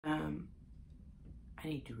I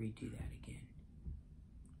need to redo that again.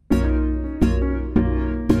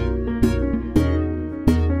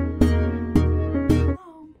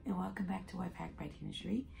 Hello, and welcome back to Wife Hack by Tina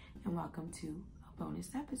Shree, and welcome to a bonus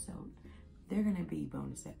episode. They're going to be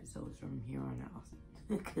bonus episodes from here on out,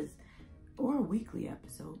 or a weekly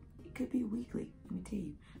episode. It could be weekly, let me tell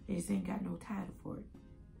you. They just ain't got no title for it.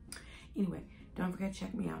 Anyway, don't forget to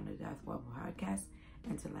check me out on the Death Wobble podcast,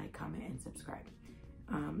 and to like, comment, and subscribe.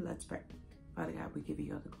 Let's pray. Father God, we give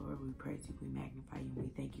you all the glory, we praise you, we magnify you, we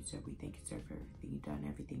thank you, sir. We thank you, sir, for everything you've done,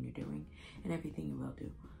 everything you're doing, and everything you will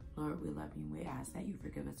do. Lord, we love you, and we ask that you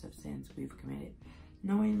forgive us of sins we've committed,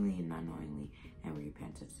 knowingly and unknowingly, and we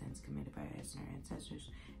repent of sins committed by us and our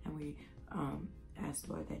ancestors. And we ask,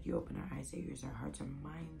 Lord, that you open our eyes, our ears, our hearts, our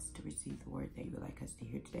minds to receive the word that you would like us to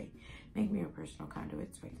hear today. Make me a personal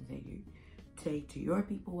conduit so I can say to your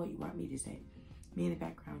people what you want me to say. Me in the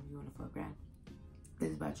background, you in the foreground. This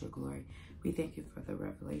is about your glory. We thank you for the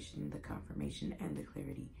revelation, the confirmation, and the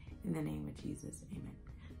clarity. In the name of Jesus, amen.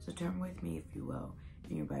 So turn with me, if you will,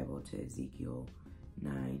 in your Bible to Ezekiel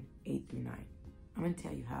 9:8-9. I'm going to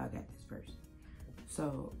tell you how I got this verse.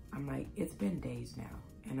 So I'm like, it's been days now.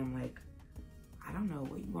 And I'm like, I don't know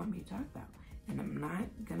what you want me to talk about. And I'm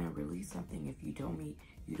not going to release something if you told me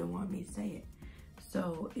you don't want me to say it.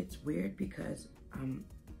 So it's weird because,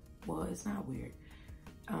 well, it's not weird.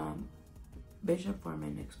 Bishop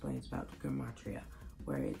Foreman explains about the gematria,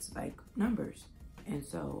 where it's like numbers. And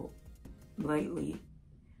so lately,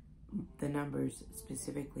 the numbers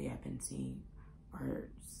specifically I've been seeing are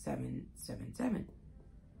 777,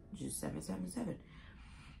 just 777.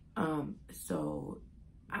 So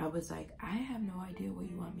I was like, I have no idea what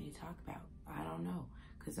you want me to talk about. I don't know,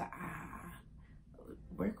 because I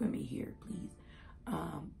work with me here, please.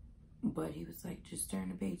 But he was like, just turn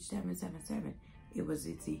to page 777. It was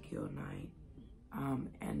Ezekiel 9.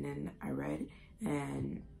 And then I read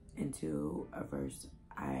and into a verse,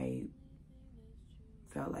 I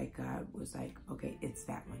felt like God was like, okay, it's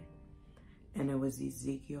that one. And it was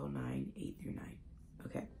Ezekiel 9:8-9.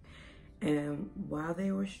 Okay. And while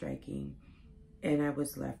they were striking and I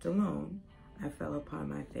was left alone, I fell upon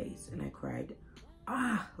my face and I cried,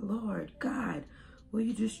 ah, Lord God, will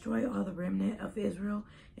you destroy all the remnant of Israel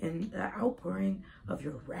and the outpouring of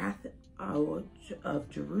your wrath out of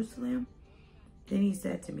Jerusalem? Then he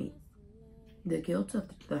said to me, the guilt of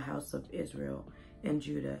the house of Israel and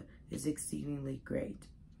Judah is exceedingly great.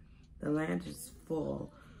 The land is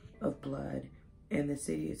full of blood, and the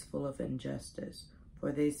city is full of injustice.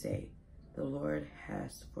 For they say, the Lord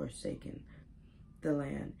has forsaken the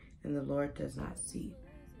land, and the Lord does not see.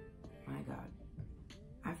 My God.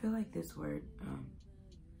 I feel like this word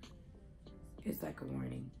is like a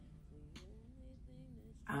warning.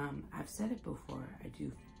 I've said it before. I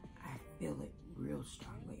feel it real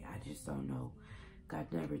strongly. I just don't know. God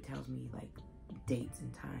never tells me like dates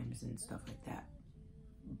and times and stuff like that.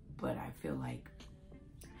 But I feel like,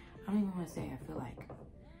 I don't even want to say I feel like,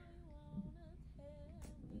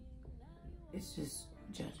 it's just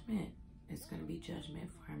judgment. It's going to be judgment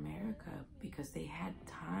for America because they had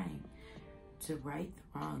time to right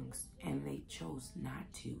the wrongs and they chose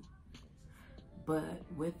not to. But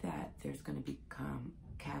with that, there's going to become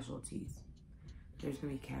casualties. There's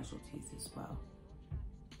going to be casualties as well,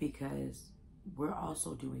 because we're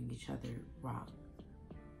also doing each other wrong.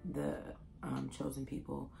 The chosen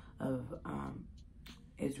people of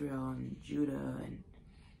Israel and Judah, and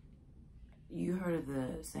you heard of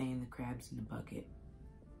the saying, the crabs in the bucket,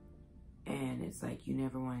 and it's like you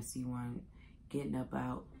never want to see one getting up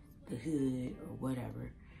out the hood or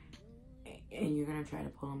whatever, and you're going to try to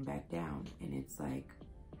pull them back down. And it's like,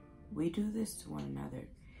 we do this to one another.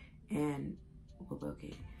 And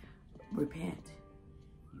okay, repent,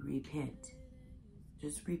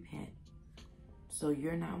 just repent. So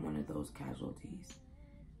you're not one of those casualties.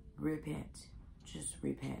 Repent, just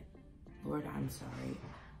repent. Lord, I'm sorry.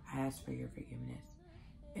 I ask for your forgiveness.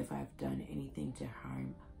 If I've done anything to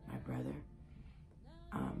harm my brother,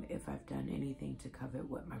 if I've done anything to covet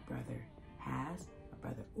what my brother has, my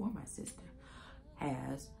brother or my sister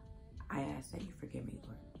has, I ask that you forgive me,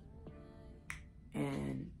 Lord.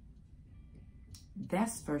 And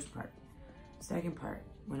that's the first part. Second part,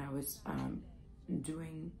 when I was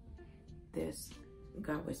doing this,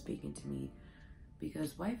 God was speaking to me,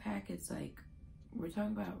 because wife hack, it's like, we're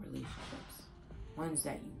talking about relationships. Ones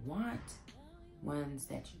that you want, ones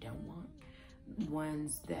that you don't want,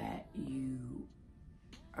 ones that you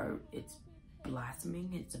are, it's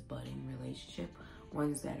blossoming, it's a budding relationship,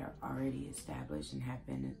 ones that are already established and have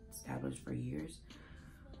been established for years.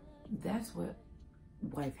 That's what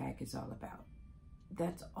wife hack is all about.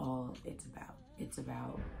 That's all it's about. It's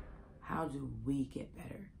about how do we get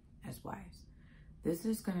better as wives? This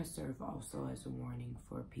is going to serve also as a warning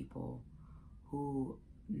for people who,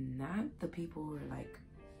 not the people who are like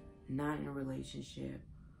not in a relationship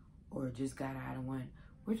or just got out of one.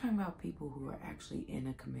 We're talking about people who are actually in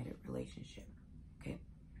a committed relationship, okay?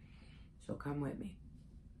 So come with me.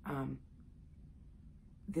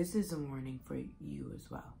 This is a warning for you as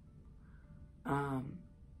well.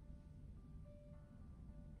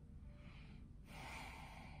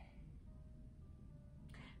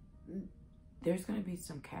 There's going to be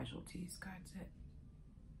some casualties, God said.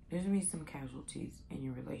 There's going to be some casualties in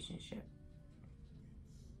your relationship.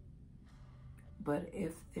 But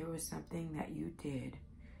if there was something that you did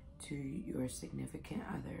to your significant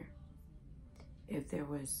other, if there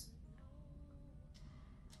was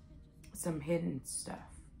some hidden stuff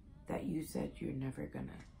that you said you're never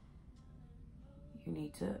gonna, you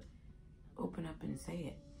need to open up and say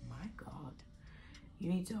it. My God. You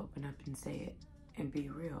need to open up and say it and be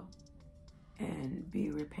real and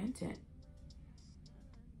be repentant.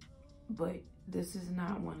 But this is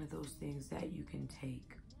not one of those things that you can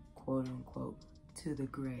take, quote unquote, to the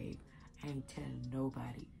grave. I ain't telling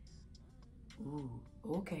nobody. Ooh,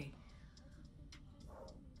 okay.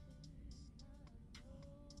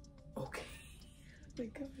 Okay. Oh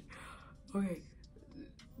my God. Okay.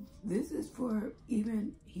 This is for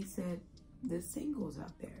even, he said, the singles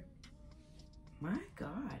out there. My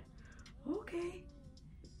God. Okay.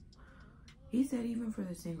 He said even for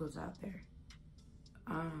the singles out there.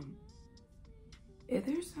 If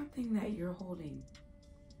there's something that you're holding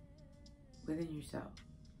within yourself,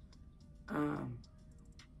 and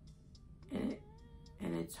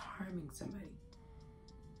it's harming somebody,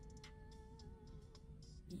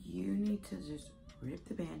 you need to just rip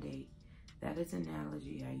the Band-Aid. That is an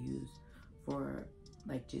analogy I use for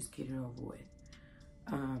like just get it over with.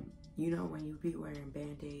 You know when you be wearing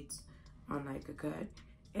Band-Aids on like a cut,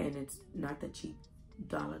 and it's not the cheap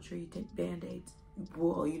Dollar Tree Band-Aids.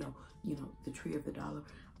 Well, you know the tree of the dollar.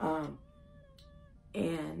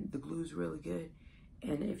 And the glue's really good.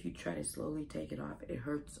 And if you try to slowly take it off, it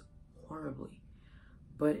hurts horribly.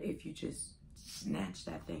 But if you just snatch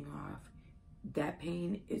that thing off, that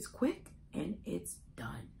pain is quick and it's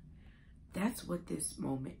done. That's what this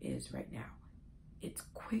moment is right now. It's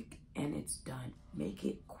quick and it's done. Make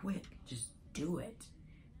it quick. Just do it.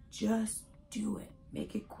 Just do it.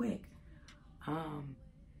 Make it quick.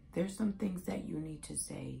 There's some things that you need to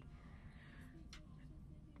say,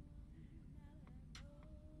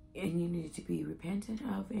 and you need to be repentant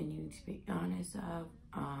of, and you need to be honest of,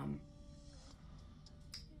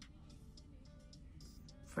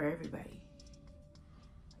 for everybody,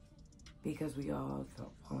 because we all have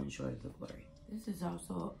fallen short of the glory. This is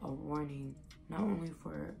also a warning, not only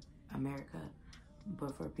for America,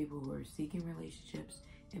 but for people who are seeking relationships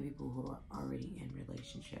and people who are already in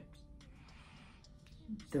relationships.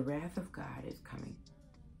 The wrath of God is coming.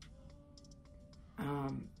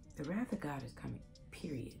 The wrath of God is coming,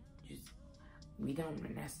 period. Just, we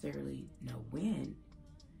don't necessarily know when,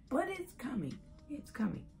 but it's coming. It's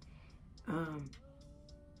coming.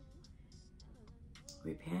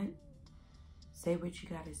 Repent. Say what you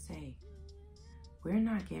gotta say. We're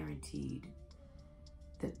not guaranteed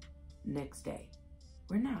the next day.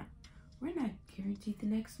 We're not. We're not guaranteed the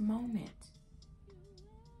next moment.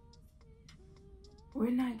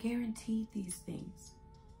 We're not guaranteed these things.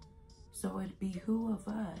 So it behooves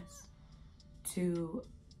us to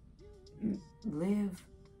live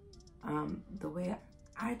the way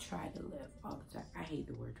I try to live all the time. I hate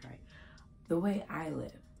the word try. The way I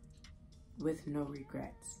live, with no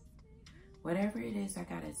regrets. Whatever it is I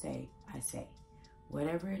gotta say, I say.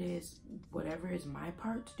 Whatever it is, whatever is my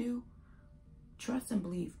part to do, trust and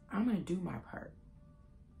believe I'm gonna do my part.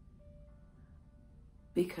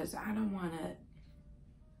 Because I don't wanna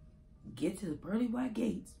get to the pearly white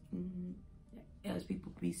gates, as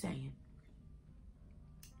people be saying.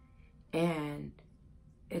 And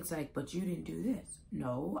it's like, but you didn't do this.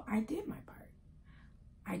 No, I did my part.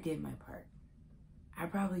 I did my part. I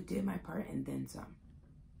probably did my part and then some.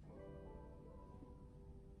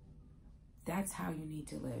 That's how you need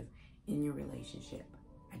to live in your relationship.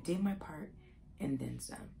 I did my part and then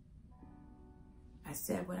some. I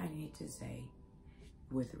said what I needed to say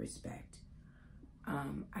with respect.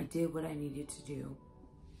 I did what I needed to do,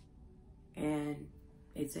 and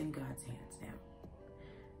it's in God's hands now.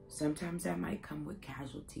 Sometimes that might come with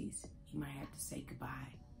casualties. You might have to say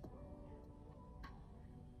goodbye.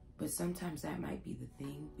 But sometimes that might be the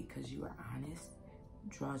thing, because you are honest,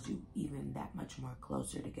 draws you even that much more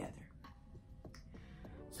closer together.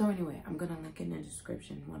 So anyway, I'm going to link in the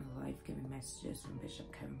description one of the life-giving messages from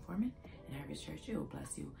Bishop Kevin Foreman. in Harvest Church. It will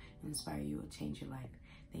bless you, inspire you, it will change your life.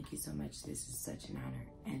 Thank you so much. This is such an honor,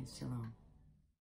 and shalom.